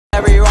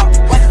every rock.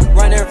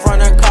 Running from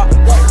the cop,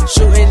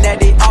 shooting at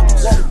the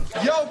ops.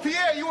 Yo,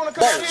 Pierre, you wanna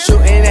come out here?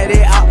 Shooting at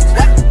the ops,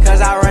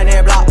 cause I run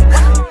that block.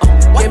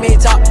 Give me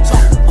top,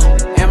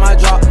 and my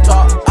drop,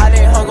 top. I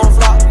didn't hug on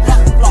flop.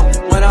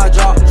 When I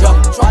drop,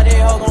 I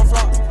didn't hug on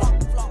flop.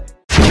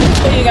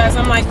 Hey you guys,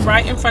 I'm like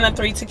right in front of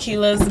 3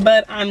 tequilas,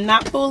 but I'm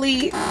not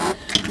fully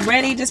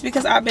ready just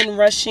because I've been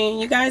rushing.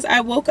 You guys,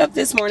 I woke up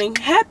this morning.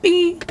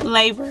 Happy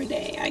Labor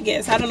Day, I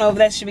guess. I don't know if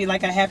that should be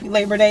like a happy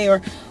Labor Day or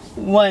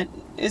what.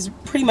 Is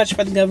pretty much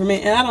for the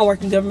government, and I don't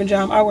work a government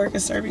job. I work a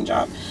serving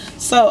job.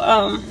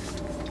 So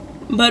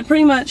but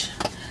pretty much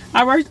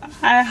I worked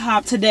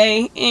IHOP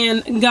today,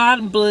 and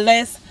God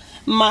bless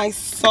my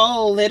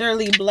soul,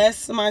 literally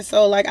bless my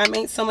soul. Like, I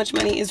made so much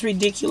money, it's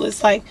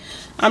ridiculous. Like,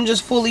 I'm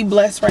just fully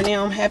blessed right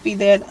now. I'm happy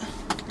that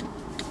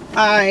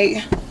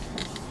I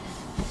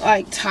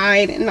like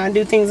tithe and I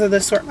do things of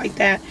the sort like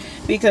that,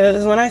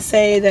 because when I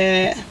say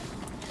that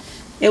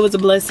it was a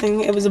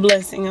blessing, it was a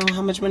blessing on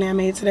how much money I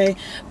made today.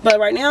 But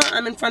right now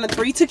I'm in front of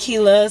 3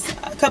 tequilas.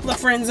 A couple of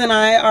friends and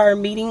I are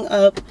meeting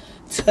up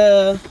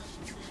to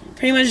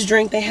pretty much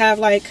drink. They have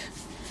like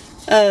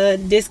a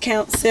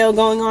discount sale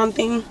going on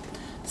thing.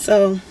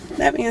 So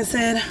that being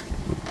said,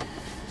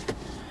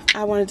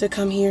 I wanted to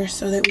come here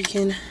so that we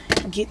can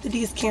get the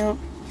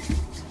discount.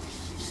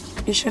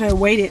 You should have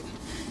waited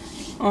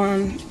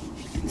on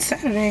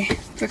Saturday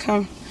to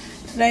come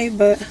today,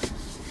 but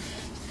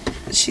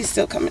she's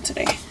still coming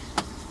today.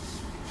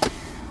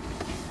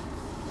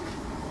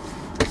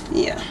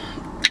 Yeah,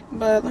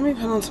 but let me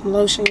put on some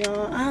lotion,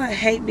 y'all. I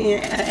hate being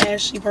an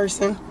ashy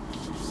person.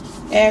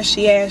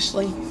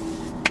 Ashley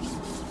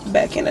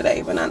back in the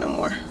day, but not no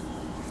more.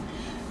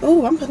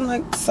 Ooh, I'm putting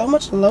like so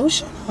much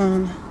lotion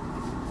on.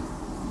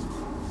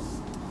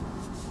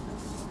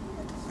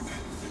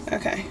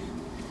 Okay,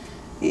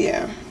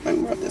 yeah, let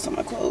me rub this on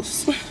my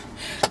clothes.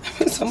 I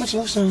put so much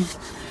lotion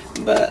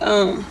on. But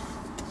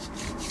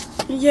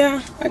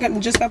yeah, I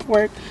just got to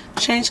work,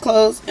 changed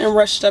clothes, and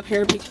rushed up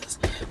here because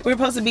we were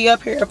supposed to be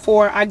up here at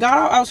 4. I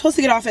was supposed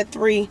to get off at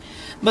 3,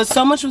 but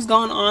so much was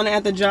going on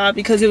at the job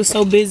because it was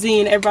so busy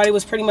and everybody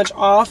was pretty much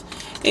off.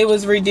 It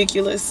was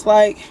ridiculous.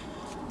 Like,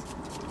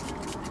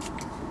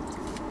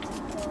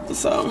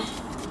 so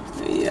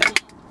yeah.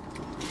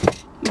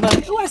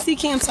 But oh, I see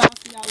Cam, so I'll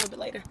see y'all a little bit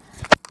later.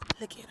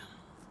 Look at him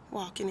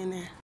walking in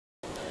there.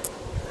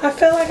 I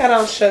feel like I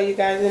don't show you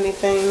guys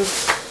anything.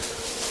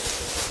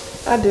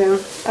 I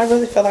do. I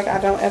really feel like I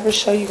don't ever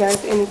show you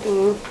guys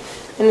anything,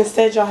 and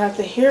instead y'all have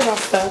to hear about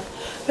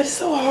stuff. But it's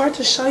so hard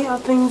to show y'all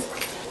things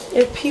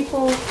if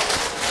people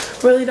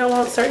really don't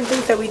want certain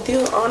things that we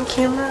do on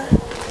camera.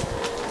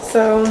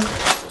 So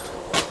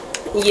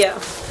yeah,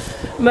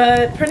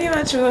 but pretty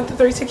much we went to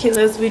 3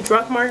 tequilas. We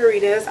drunk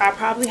margaritas. I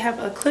probably have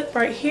a clip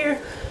right here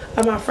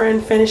of my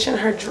friend finishing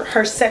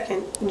her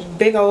second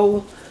big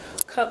old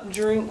cup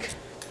drink.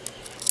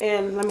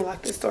 And let me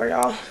lock this door,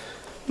 y'all.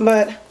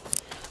 But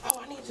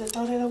oh, I need to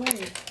throw that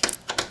away.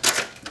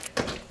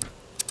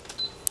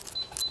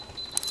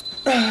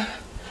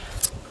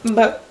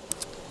 But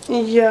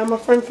yeah, my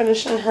friend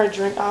finishing her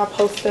drink. I'll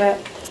post that.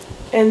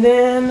 And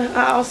then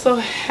I also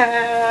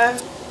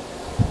have,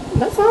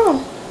 that's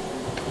all.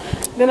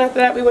 Then after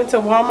that we went to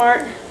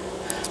Walmart.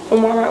 From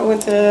Walmart we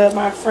went to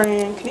my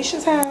friend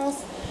Kenisha's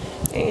house,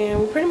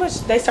 and we pretty much,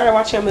 they started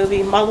watching a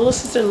movie. My little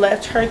sister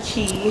left her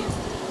key,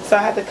 so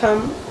I had to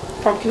come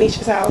from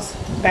Kenisha's house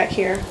back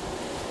here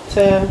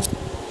to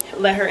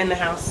let her in the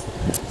house.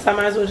 So I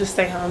might as well just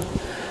stay home.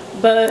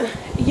 But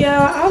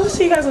yeah, I'll just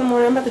see you guys in the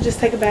morning. I'm about to just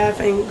take a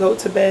bath and go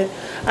to bed.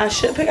 I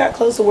should pick out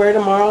clothes to wear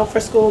tomorrow for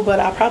school, but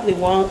I probably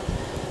won't.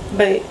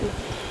 But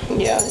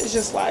yeah, it's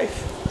just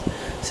life.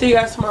 See you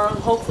guys tomorrow.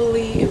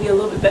 Hopefully it'll be a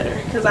little bit better,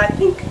 because I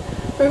think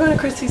we're going to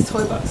Christy's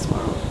Toy Box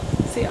tomorrow.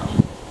 See y'all.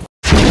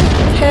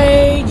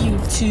 Hey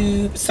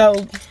YouTube.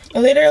 So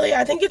literally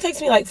I think it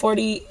takes me like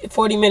 40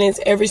 minutes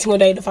every single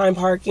day to find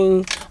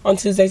parking on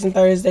Tuesdays and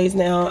Thursdays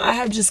now. I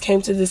have just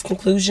came to this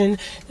conclusion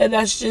that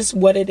that's just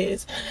what it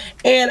is.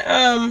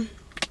 And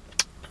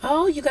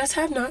oh, you guys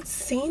have not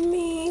seen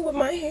me with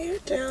my hair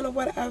down or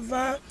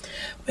whatever,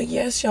 but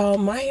yes y'all,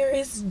 my hair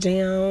is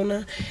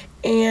down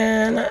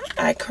and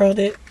I curled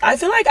it. I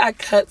feel like I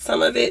cut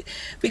some of it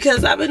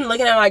because I've been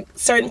looking at like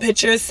certain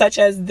pictures, such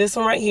as this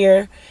one right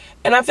here,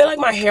 and I feel like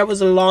my hair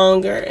was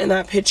longer in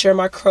that picture.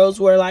 My curls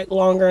were like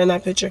longer in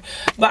that picture,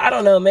 but I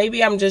don't know,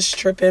 maybe I'm just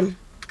tripping.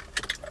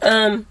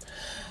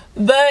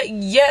 But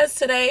yes,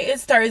 today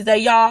is Thursday,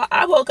 y'all.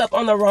 I woke up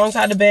on the wrong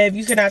side of the bed. If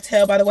you cannot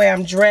tell by the way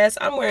I'm dressed,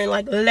 I'm wearing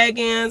like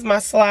leggings, my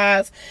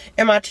slides,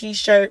 and my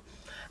t-shirt.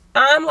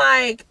 I'm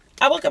like,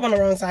 I woke up on the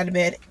wrong side of the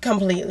bed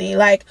completely.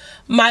 Like,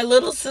 my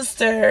little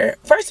sister,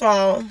 first of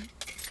all,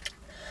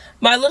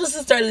 my little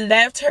sister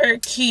left her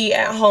key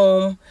at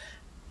home,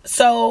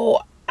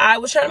 so I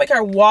was trying to make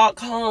her walk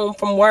home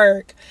from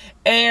work,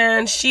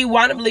 and she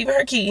wound up leaving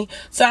her key.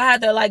 So I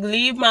had to like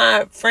leave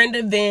my friend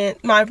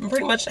event,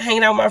 pretty much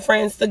hanging out with my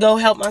friends, to go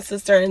help my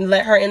sister and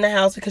let her in the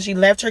house because she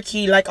left her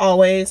key like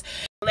always.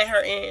 Let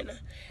her in,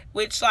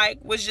 which like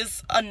was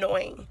just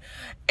annoying.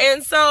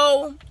 And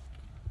so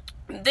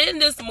Then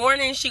this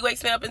morning she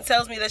wakes me up and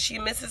tells me that she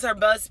misses her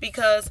bus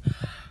because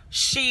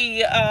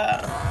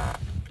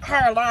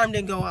her alarm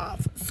didn't go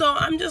off. So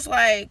I'm just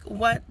like,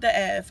 what the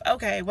F?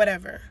 Okay,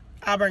 whatever.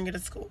 I'll bring you to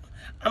school.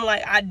 I'm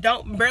like, I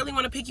barely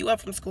want to pick you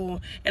up from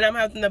school, and I'm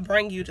having to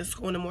bring you to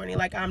school in the morning.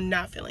 Like, I'm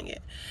not feeling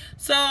it.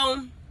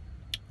 So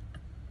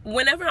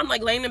whenever I'm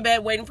like laying in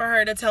bed waiting for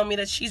her to tell me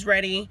that she's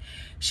ready,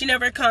 she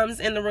never comes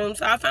in the room.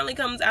 So I finally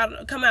come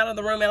out of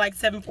the room at like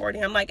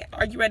 7:40. I'm like,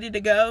 are you ready to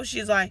go?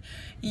 She's like,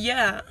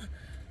 yeah.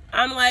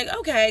 I'm like,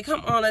 okay,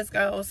 come on, let's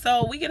go.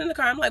 So we get in the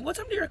car. I'm like, what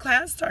time do your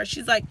class start?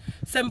 She's like,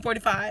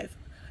 7:45.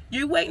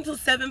 You wait until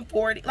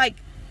 7:40. Like,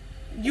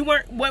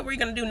 what were you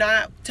gonna do?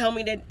 Not tell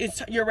me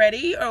that you're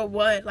ready or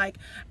what? Like,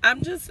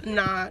 I'm just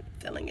not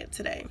feeling it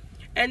today.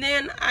 And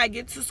then I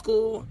get to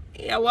school.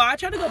 Yeah, well, I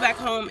try to go back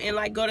home and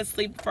like go to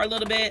sleep for a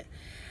little bit,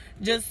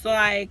 just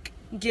like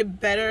get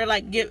better,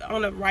 like get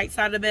on the right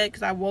side of the bed,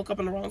 because I woke up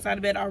on the wrong side of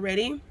the bed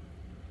already.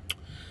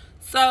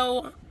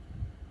 So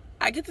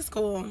I get to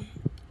school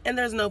and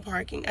there's no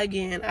parking.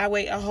 Again, I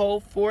wait a whole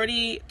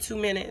 42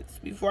 minutes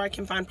before I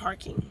can find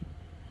parking.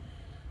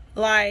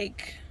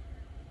 Like,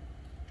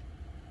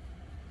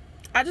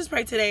 I just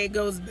pray today it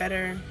goes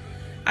better.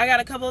 I got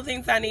a couple of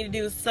things I need to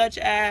do, such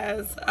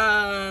as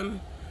I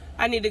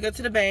need to go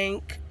to the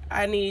bank.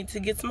 I need to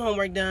get some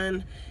homework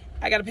done.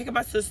 I got to pick up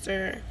my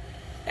sister.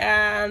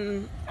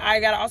 And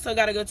I also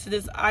got to go to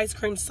this ice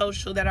cream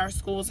social that our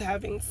school's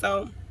having.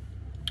 So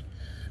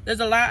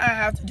there's a lot I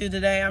have to do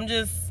today.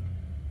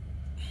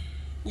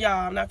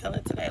 Y'all, I'm not feeling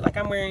it today. Like,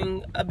 I'm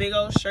wearing a big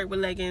old shirt with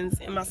leggings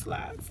and my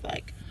slides.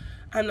 Like,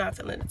 I'm not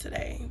feeling it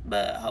today.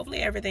 But hopefully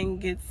everything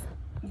gets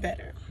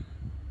better.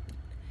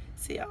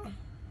 See y'all.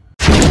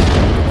 Good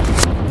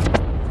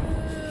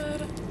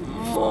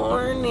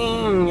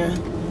morning,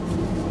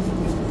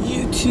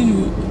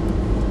 YouTube.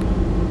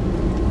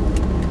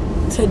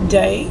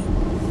 Today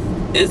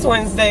is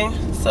Wednesday,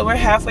 so we're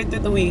halfway through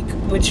the week,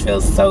 which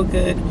feels so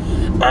good.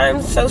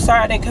 I'm so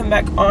sorry I didn't come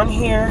back on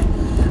here.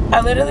 I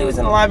literally was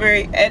in the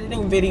library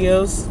editing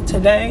videos.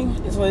 Today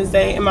is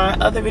Wednesday, and my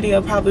other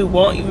video probably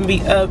won't even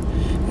be up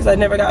because I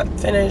never got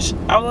finished.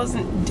 I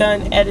wasn't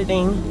done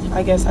editing.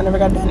 I guess I never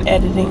got done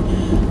editing,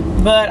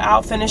 but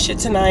I'll finish it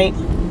tonight.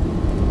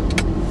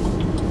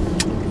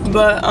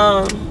 But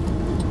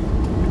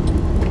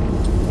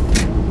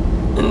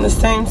in the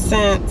same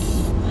sense,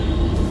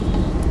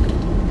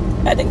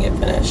 I didn't get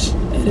finished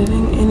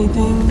editing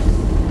anything.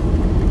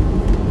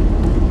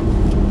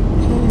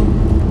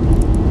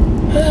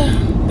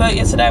 But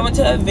yesterday I went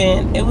to an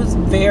event. It was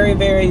very,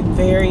 very,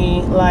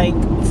 very like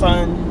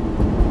fun.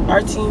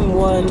 Our team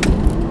won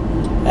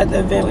at the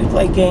event. We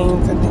played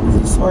games and things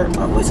of the sort.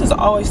 My voice is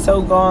always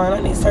so gone.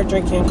 I need to start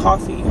drinking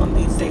coffee on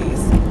these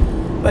days.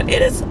 But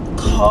it is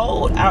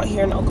cold out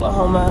here in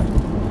Oklahoma.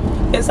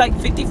 It's like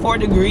 54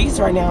 degrees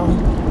right now.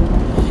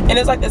 And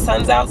it's like the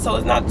sun's out, so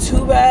it's not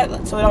too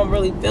bad. So I don't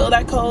really feel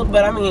that cold.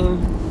 But I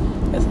mean,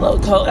 it's a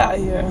little cold out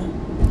here.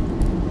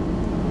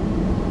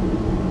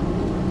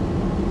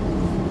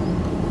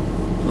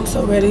 I'm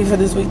so ready for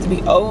this week to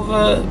be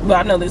over. But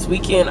I know this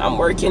weekend I'm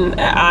working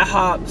at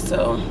IHOP,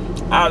 so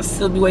I'll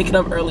still be waking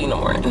up early in the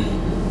morning.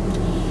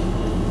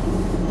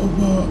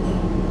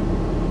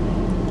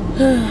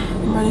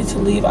 I'm ready to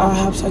leave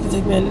IHOP so I can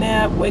take me a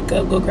nap, wake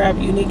up, go grab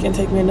Unique, and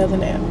take me another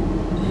nap.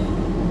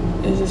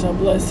 It's just a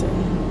blessing.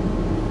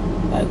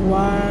 Like,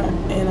 why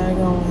ain't I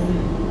going?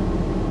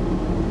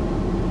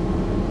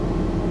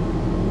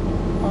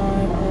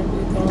 Why aren't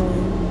we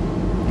going?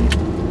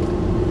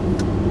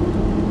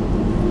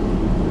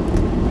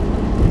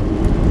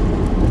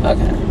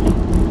 Okay.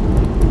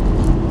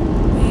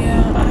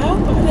 Yeah, I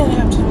hope I didn't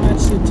have too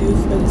much to do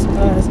for this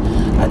class.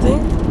 I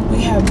think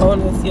we had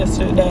bonus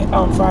yesterday,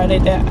 on Friday,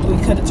 that we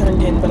could have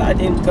turned in, but I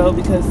didn't go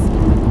because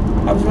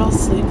I was real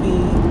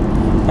sleepy.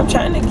 I'm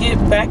trying to get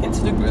back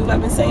into the groove. I've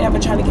been saying I've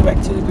been trying to get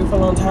back to the groove for a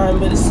long time,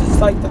 but this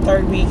is like the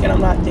third week and I'm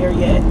not there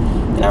yet.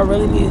 And I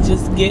really need to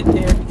just get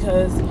there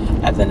because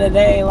at the end of the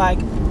day, like,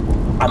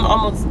 I'm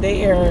almost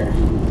there.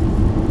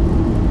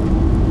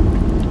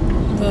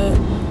 But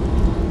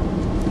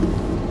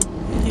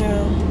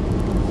yeah,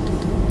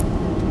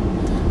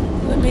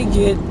 let me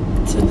get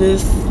to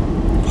this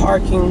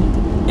parking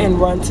and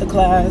run to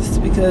class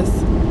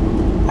because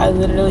I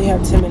literally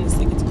have 10 minutes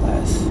to get to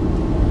class.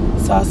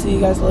 So I'll see you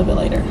guys a little bit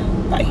later.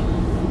 Bye.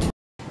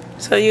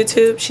 So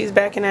YouTube, she's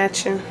backing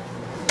at you.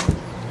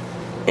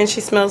 And she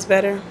smells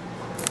better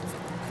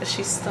because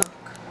she's stuck.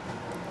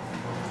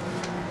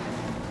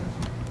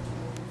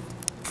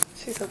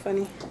 She's so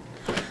funny.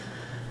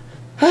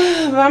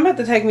 But I'm about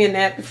to take me a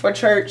nap before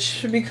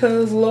church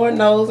because Lord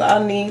knows I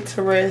need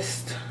to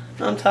rest.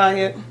 I'm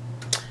tired.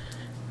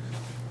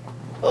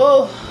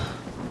 Oh,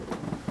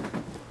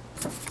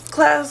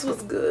 class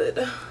was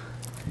good.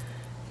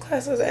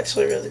 Class was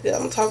actually really good.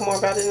 I'm gonna talk more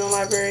about it in the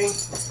library.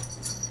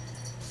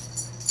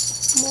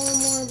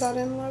 More about it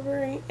in the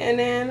library. And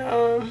then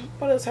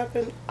what else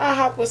happened?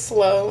 IHOP was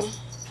slow.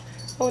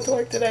 I went to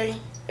work today.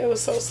 It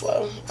was so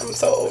slow. I'm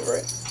so over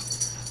it.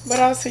 But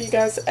I'll see you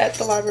guys at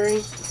the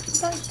library.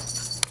 Bye.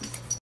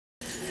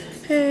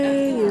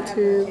 Hey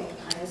YouTube.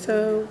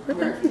 So we're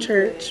back from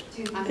church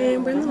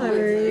and we're in the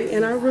library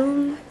and our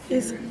room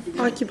is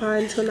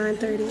occupied until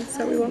 9:30,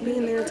 so we won't be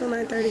in there until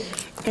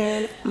 9:30.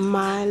 And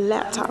my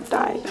laptop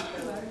died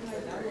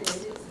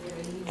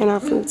and our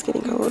food's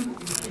getting cold.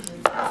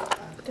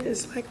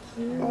 It's like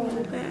all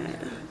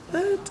bad,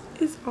 but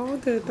it's all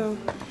good though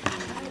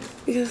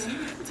because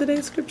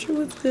today's scripture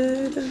was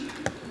good.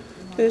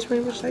 It's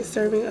pretty much like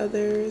serving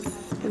others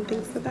and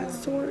things of that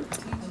sort.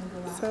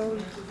 So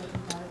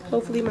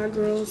hopefully my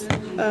girls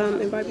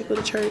invite people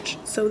to church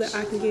so that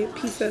I can get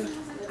pizza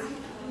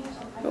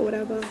or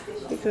whatever,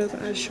 because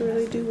I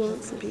surely do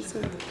want some pizza.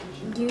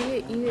 You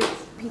get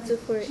pizza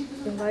for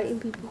inviting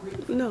people?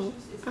 No,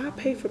 I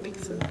pay for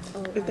pizza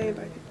if they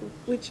invite people,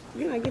 which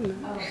you're not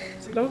getting that.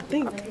 So don't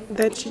think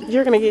that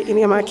you're gonna get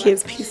any of my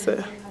kids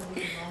pizza.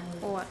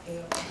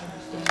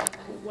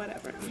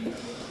 Whatever.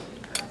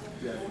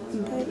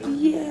 But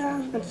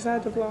yeah, I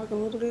decided to vlog a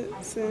little bit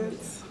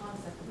since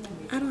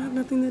I don't have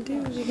nothing to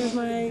do because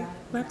my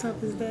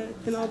laptop is dead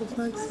and all the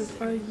plugs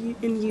are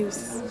in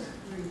use.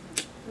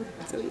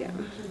 So yeah.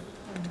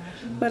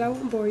 But I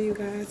won't bore you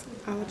guys.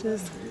 I'll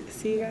just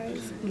see you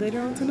guys later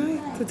on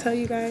tonight to tell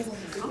you guys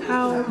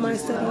how my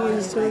studying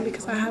is doing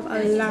because I have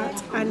a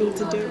lot I need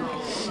to do.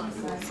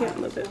 See you in a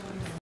little bit.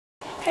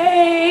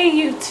 Hey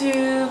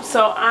YouTube!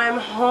 So I'm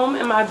home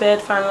in my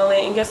bed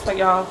finally, and guess what,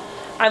 y'all?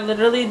 I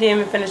literally didn't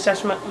even finish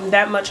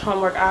that much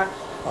homework.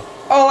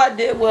 All I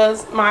did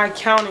was my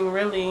accounting,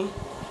 really.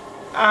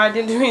 I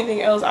didn't do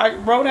anything else. I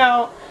wrote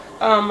out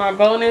my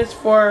bonus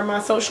for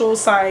my social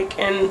psych,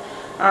 and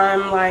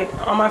I'm like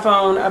on my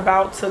phone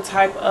about to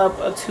type up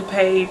a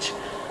 2-page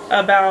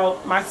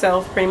about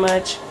myself, pretty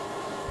much,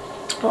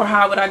 or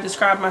how would I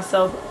describe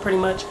myself, pretty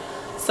much.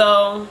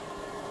 So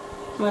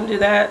I'm gonna do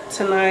that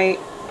tonight.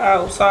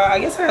 Oh, so I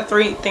guess I had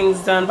 3 things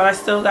done, but I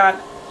still got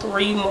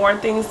 3 more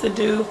things to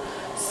do,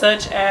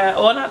 such as,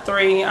 well, not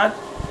 3. I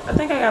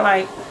think I got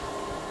like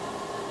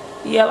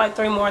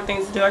 3 more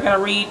things to do. I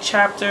gotta read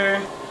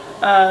chapter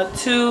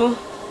 2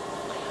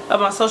 of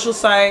my social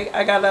psych.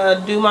 I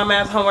gotta do my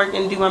math homework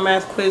and do my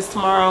math quiz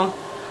tomorrow.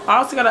 I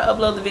also gotta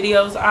upload the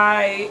videos.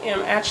 I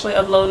am actually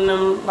uploading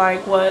them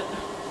like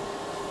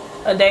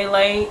a day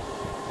late.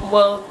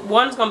 Well,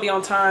 one's gonna be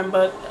on time,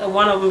 but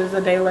one of them is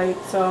a day late.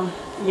 So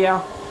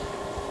yeah,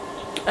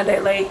 a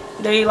day late.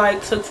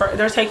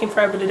 They're taking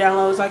forever to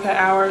download. It's like an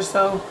hour or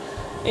so.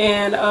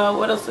 And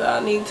what else do I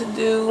need to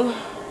do?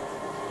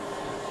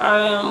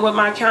 With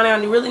my accounting,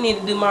 I really need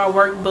to do my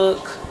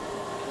workbook.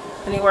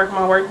 I need to work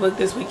my workbook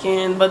this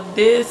weekend, but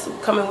this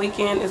coming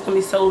weekend is gonna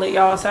be so lit,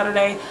 y'all.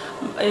 Saturday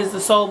is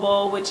the Soul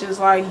Bowl, which is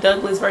like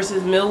Douglas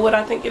versus Millwood,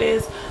 I think it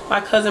is. My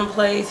cousin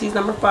plays, he's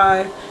number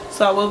 5,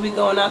 so I will be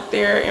going out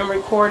there and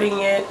recording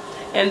it.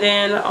 And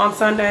then on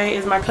Sunday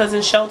is my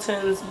cousin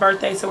Shelton's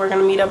birthday, so we're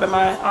gonna meet up at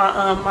my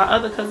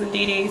other cousin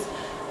Dee Dee's,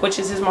 which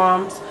is his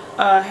mom's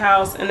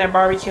house, and they're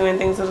barbecuing,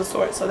 things of the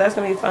sort. So that's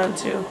gonna be fun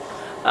too.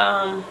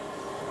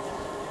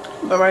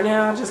 But right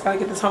now I just gotta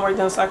get this homework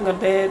done so I can go to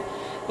bed.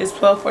 It's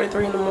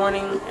 12:43 in the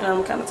morning and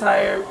I'm kind of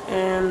tired,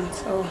 and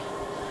so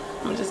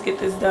I'm gonna just get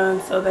this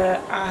done so that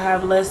I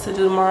have less to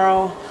do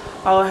tomorrow.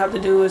 All I have to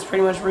do is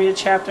pretty much read a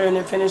chapter and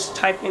then finish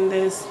typing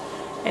this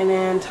and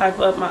then type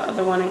up my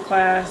other one in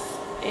class.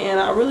 And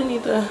I really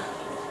need to,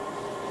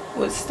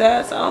 with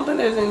stats, I don't think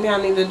there's anything I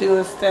need to do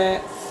in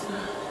stats.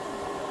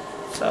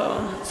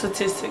 So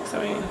statistics,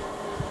 I mean.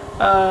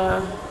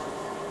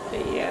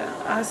 But yeah,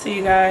 I'll see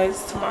you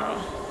guys tomorrow.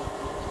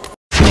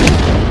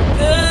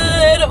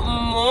 Good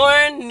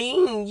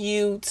morning,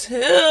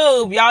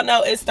 YouTube. Y'all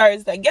know it's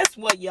Thursday. Guess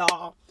what,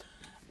 y'all?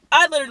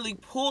 I literally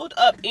pulled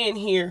up in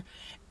here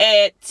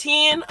at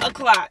 10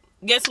 o'clock.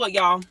 Guess what,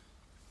 y'all?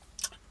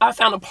 I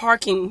found a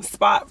parking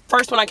spot.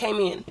 First when I came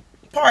in.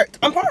 Parked.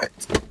 I'm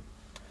parked.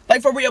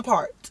 Like, for real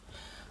parked.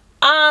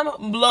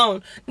 I'm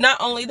blown. Not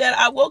only that,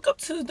 I woke up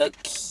to the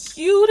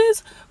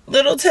cutest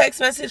little text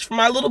message from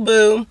my little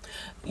boo.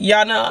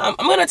 Y'all know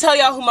I'm gonna tell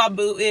y'all who my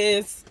boo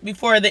is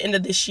before the end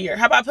of this year.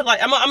 How about I put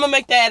like I'm gonna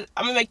make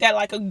that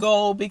like a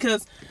goal,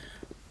 because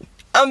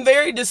I'm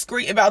very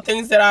discreet about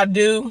things that I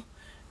do,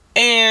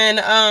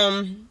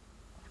 and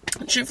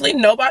truthfully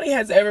nobody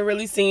has ever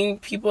really seen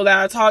people that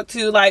I talk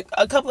to. Like,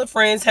 a couple of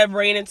friends have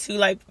ran into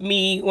like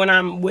me when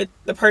I'm with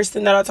the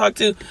person that I talk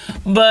to,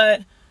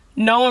 but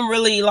no one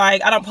really,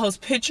 like, I don't post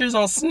pictures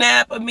on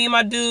Snap of me and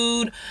my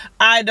dude.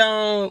 I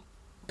don't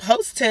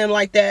post him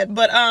like that.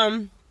 But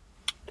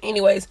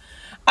anyways,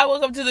 I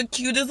woke up to the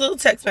cutest little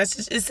text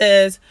message. It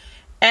says,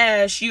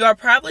 Ash, you are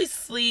probably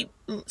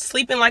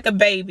sleeping like a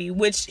baby,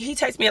 which he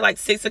texted me at like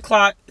 6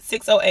 o'clock,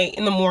 6:08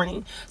 in the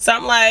morning. So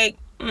I'm like,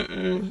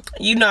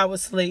 you know I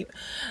was asleep.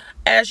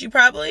 Ash, you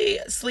probably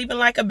sleeping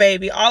like a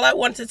baby. All I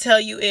want to tell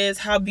you is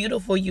how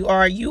beautiful you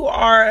are. You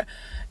are,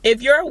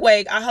 if you're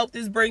awake, I hope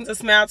this brings a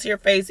smile to your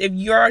face. If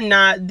you're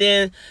not,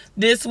 then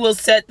this will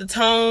set the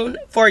tone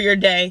for your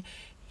day.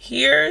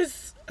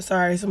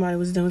 Sorry, somebody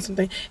was doing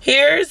something.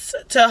 Here's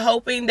to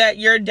hoping that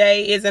your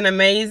day is as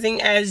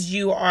amazing as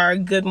you are.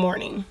 Good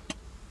morning.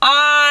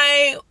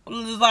 I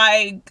was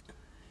like,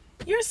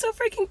 you're so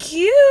freaking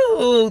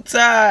cute.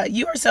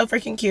 You are so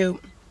freaking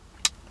cute.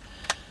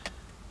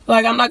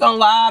 Like, I'm not gonna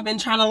lie, I've been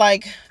trying to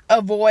like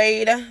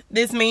avoid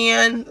this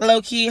man,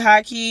 low-key,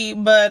 high-key,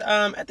 but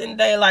at the end of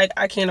the day, like,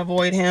 I can't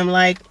avoid him.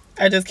 Like,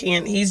 I just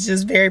can't. He's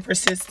just very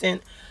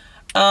persistent.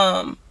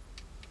 But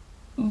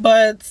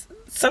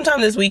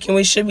sometime this weekend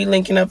we should be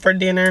linking up for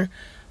dinner.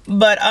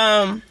 But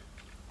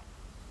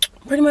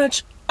pretty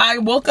much I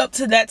woke up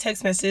to that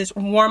text message,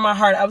 warmed my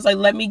heart. I was like,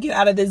 let me get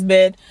out of this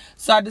bed.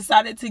 So I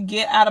decided to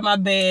get out of my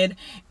bed.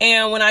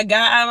 And when I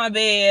got out of my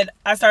bed,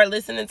 I started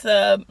listening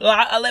to,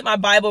 I let my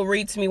Bible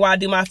read to me while I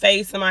do my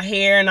face and my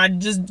hair, and I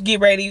just get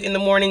ready in the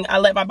morning. I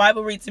let my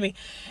Bible read to me.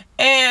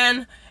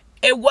 And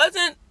it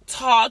wasn't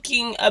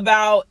talking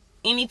about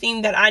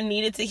anything that I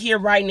needed to hear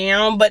right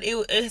now, but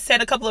it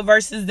said a couple of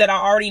verses that I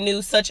already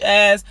knew, such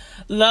as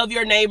love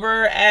your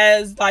neighbor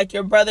as like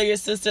your brother, your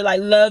sister, like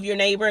love your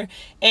neighbor.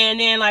 And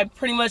then like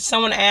pretty much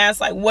someone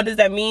asked like, what does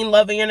that mean,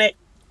 loving your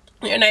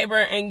neighbor?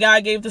 And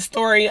God gave the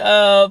story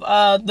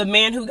of the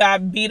man who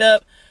got beat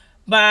up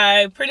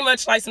by pretty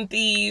much like some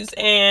thieves,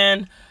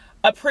 and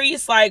a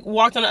priest like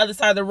walked on the other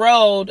side of the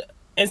road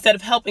instead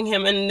of helping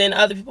him, and then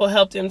other people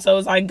helped him. So it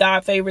was like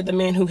God favored the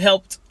man who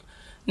helped,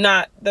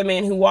 not the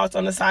man who walked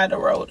on the side of the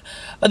road,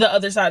 or the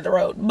other side of the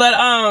road. But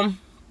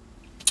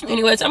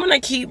anyways, I'm gonna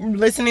keep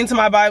listening to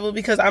my Bible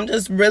because I'm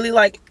just really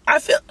like, I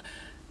feel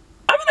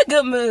I'm in a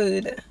good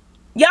mood.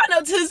 Y'all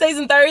know Tuesdays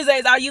and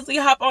Thursdays I usually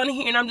hop on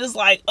here and I'm just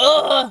like,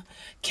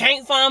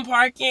 can't find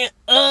parking,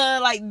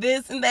 like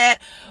this and that.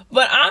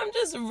 But I'm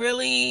just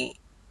really,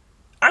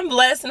 I'm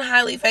blessed and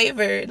highly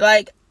favored.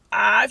 Like,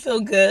 I feel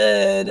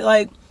good.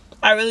 Like,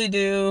 I really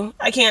do.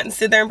 I can't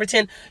sit there and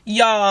pretend.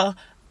 Y'all,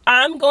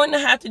 I'm going to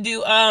have to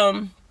do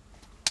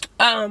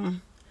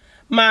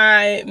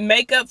my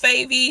makeup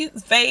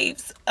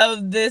faves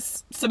of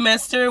this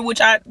semester, which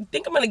I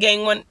think I'm gonna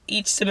gain one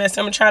each semester.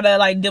 I'm gonna try to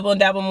like dibble and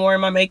dabble more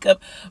in my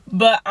makeup,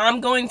 but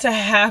I'm going to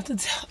have to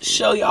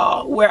show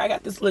y'all where I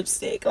got this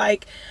lipstick.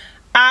 Like,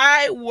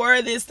 I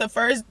wore this the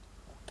first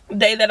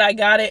day that I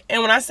got it,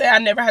 and when I say I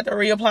never had to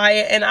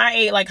reapply it, and I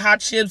ate like hot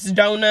chips,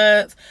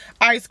 donuts,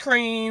 ice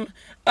cream,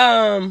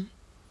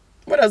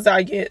 what else did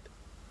I get?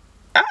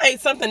 I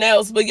ate something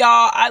else, but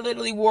y'all, I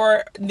literally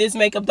wore this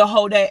makeup the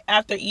whole day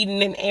after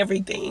eating and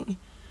everything.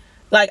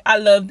 Like, I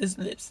love this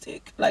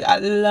lipstick. Like, I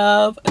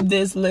love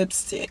this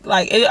lipstick.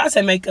 Like, I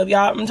said makeup,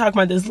 y'all. I'm talking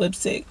about this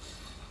lipstick.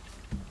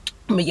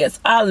 But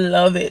yes, I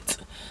love it.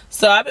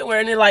 So I've been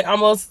wearing it like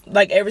almost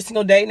like every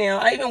single day now.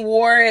 I even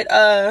wore it.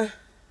 I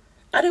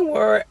didn't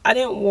wear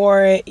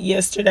it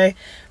yesterday,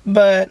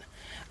 but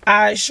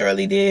I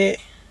surely did.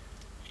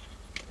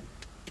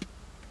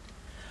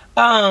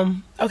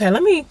 Okay,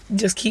 let me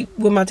just keep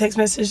with my text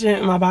message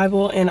and my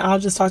Bible, and I'll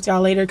just talk to y'all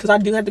later because I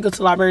do have to go to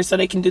the library so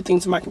they can do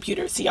things on my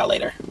computer. See y'all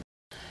later.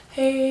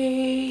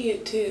 Hey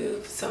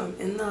YouTube, so I'm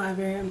in the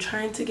library. I'm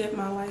trying to get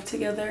my life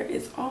together.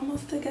 It's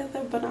almost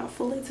together, but not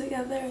fully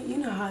together. You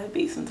know how it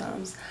be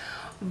sometimes.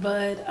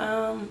 But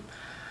I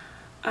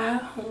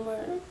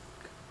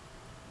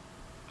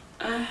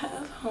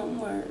have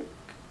homework.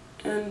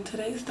 And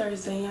today's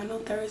Thursday. I know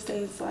Thursday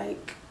is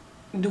like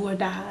do or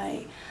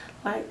die.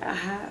 Like, I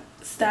have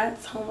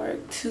stats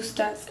homework, 2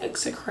 stats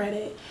extra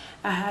credit.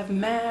 I have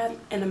math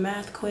and a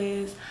math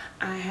quiz.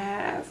 I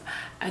have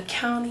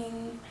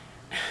accounting.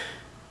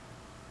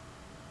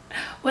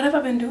 What have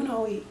I been doing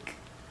all week?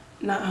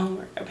 Not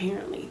homework,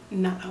 apparently.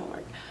 Not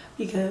homework.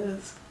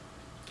 Because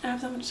I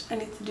have so much I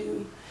need to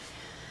do.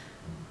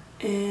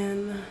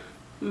 And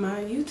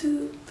my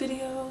YouTube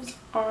videos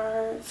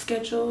are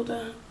scheduled.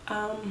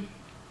 I'm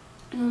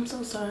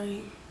so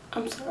sorry.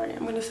 I'm sorry.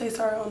 I'm going to say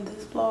sorry on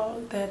this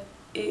vlog that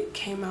it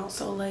came out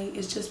so late.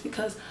 It's just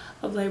because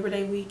of Labor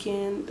Day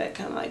weekend that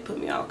kind of like put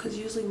me out, because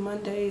usually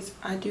Mondays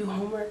I do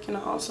homework and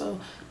I also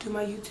do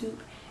my YouTube,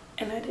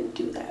 and I didn't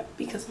do that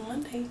because on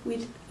Monday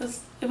it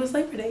was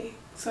Labor Day,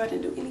 so I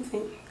didn't do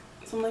anything.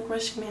 So I'm like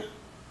rushing now,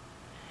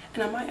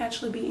 and I might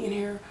actually be in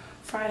here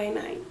Friday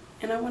night,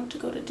 and I wanted to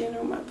go to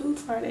dinner with my boo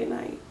Friday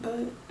night,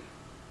 but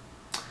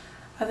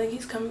I think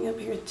he's coming up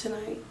here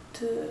tonight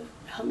to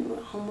help me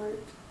with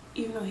homework,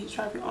 even though he's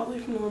driving all the way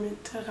from Norman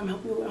to come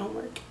help me with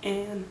homework,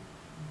 and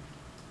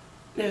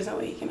there's no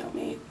way he can help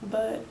me.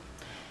 But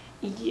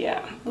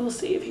yeah, we'll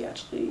see if he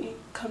actually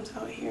comes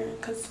out here,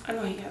 because I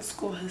know he has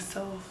school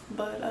himself.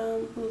 But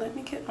let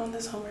me get on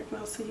this homework and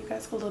I'll see you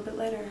guys a little bit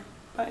later.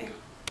 Bye.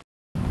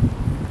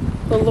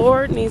 The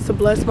Lord needs to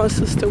bless my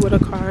sister with a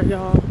car,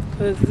 y'all,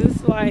 because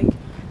this like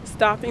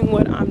stopping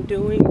what I'm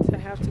doing to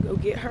have to go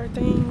get her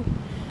thing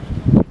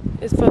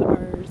is for the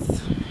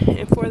birds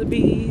and for the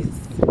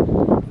bees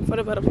and for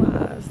the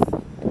butterflies,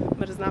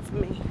 but it's not for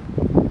me.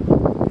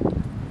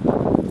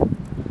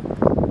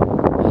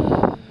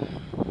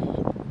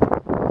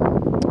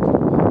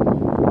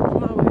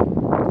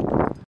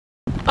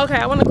 Okay,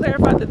 I want to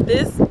clarify that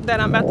this that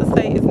I'm about to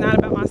say is not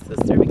about my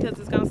sister, because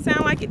it's going to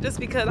sound like it just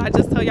because I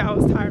just told y'all I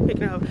was tired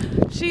picking her up.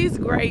 She's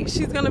great.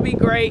 She's going to be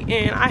great,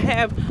 and I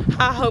have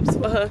high hopes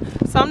for her,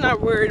 so I'm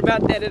not worried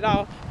about that at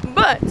all.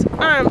 But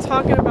I'm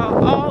talking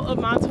about all of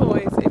my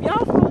toys. If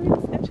y'all follow me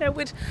on Snapchat,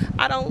 which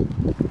I don't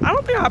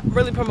think I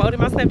really promoted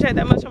my Snapchat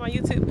that much on my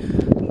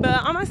YouTube,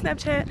 but on my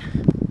Snapchat,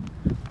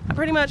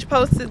 pretty much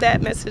posted that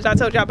message I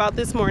told y'all about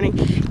this morning,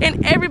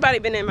 and everybody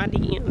been in my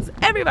DMs.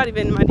 Everybody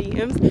been in my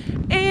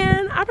DMs,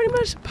 and I pretty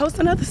much post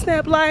another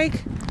snap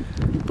like,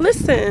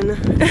 listen,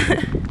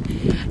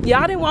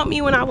 y'all didn't want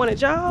me when I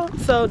wanted y'all,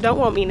 so don't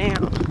want me now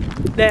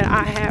that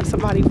I have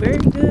somebody very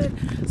good,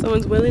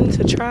 someone's willing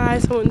to try,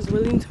 someone's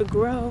willing to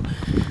grow.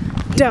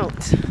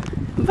 Don't.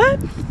 But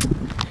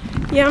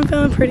yeah, I'm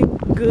feeling pretty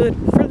good,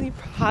 really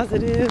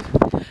positive.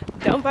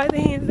 Don't bite the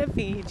hands that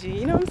feed you,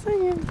 you know what I'm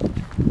saying?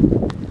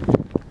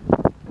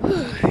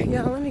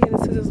 Y'all, let me get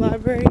into this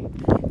library,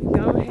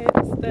 go ahead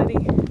and study,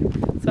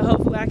 so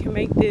hopefully I can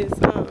make this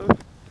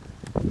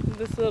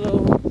this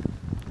little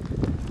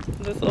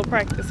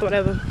practice,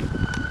 whatever.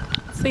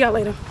 See y'all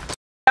later.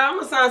 I'm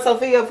gonna sign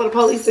Sophia up for the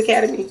police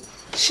academy.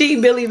 She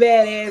Billy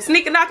badass.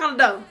 Sneak a knock on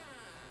the door.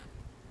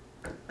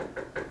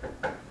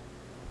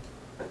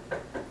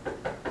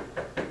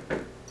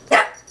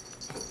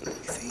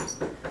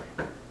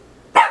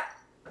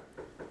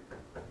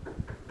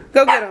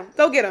 Go get him.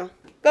 Go get him.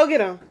 Go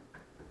get him.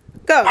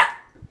 Go.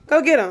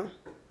 Go get him.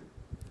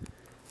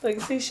 Look,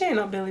 see, she ain't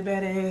no Billy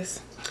badass.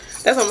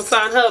 That's why I'm gonna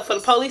sign her up for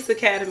the police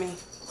academy.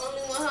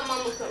 Only when her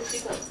mama comes, she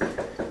comes.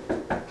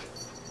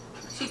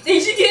 She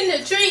thinks she getting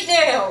a treat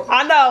now.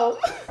 I know.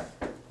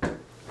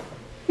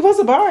 You supposed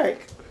to bark.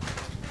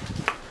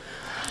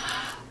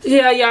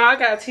 Yeah, y'all, I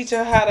gotta teach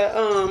her how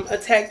to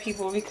attack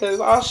people, because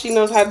all she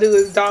knows how to do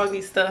is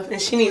doggy stuff, and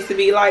she needs to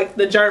be like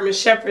the German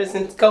shepherds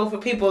and go for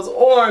people's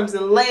arms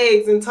and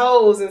legs and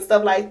toes and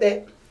stuff like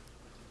that.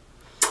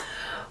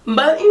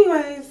 But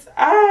anyways,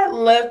 I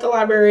left the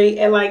library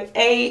at like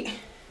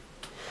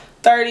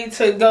 8:30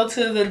 to go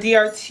to the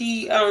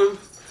DRT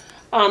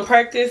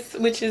practice,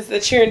 which is the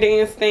cheer and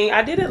dance thing.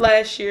 I did it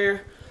last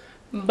year,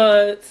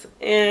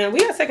 and we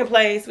got second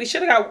place. We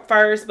should have got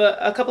first, but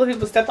a couple of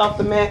people stepped off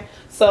the mat,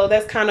 so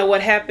that's kind of what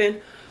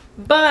happened.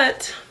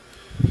 But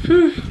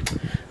I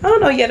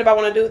don't know yet if I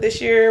want to do it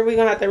this year. We're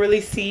gonna have to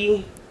really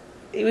see.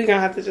 We're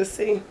gonna have to just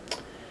see.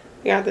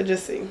 We have to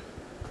just see.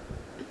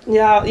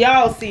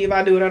 Y'all see if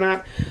I do it or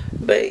not.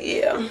 But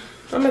yeah,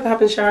 I'm gonna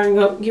hop in the shower and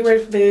go get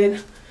ready for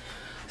bed.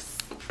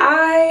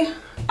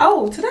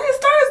 Oh, today is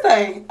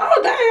Thursday.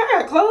 Oh dang, I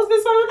gotta close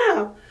this on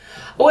out.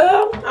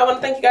 Well, I want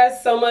to thank you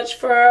guys so much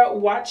for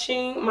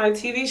watching my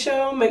TV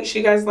show. Make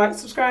sure you guys like,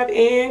 subscribe,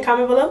 and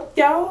comment below.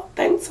 Y'all,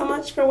 thanks so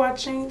much for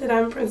watching the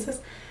Diamond Princess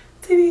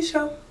TV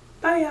show.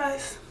 Bye,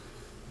 guys.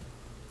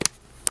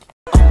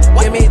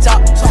 Give me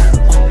top,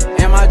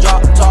 and my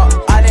drop top.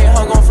 I didn't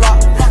hug on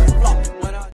flop.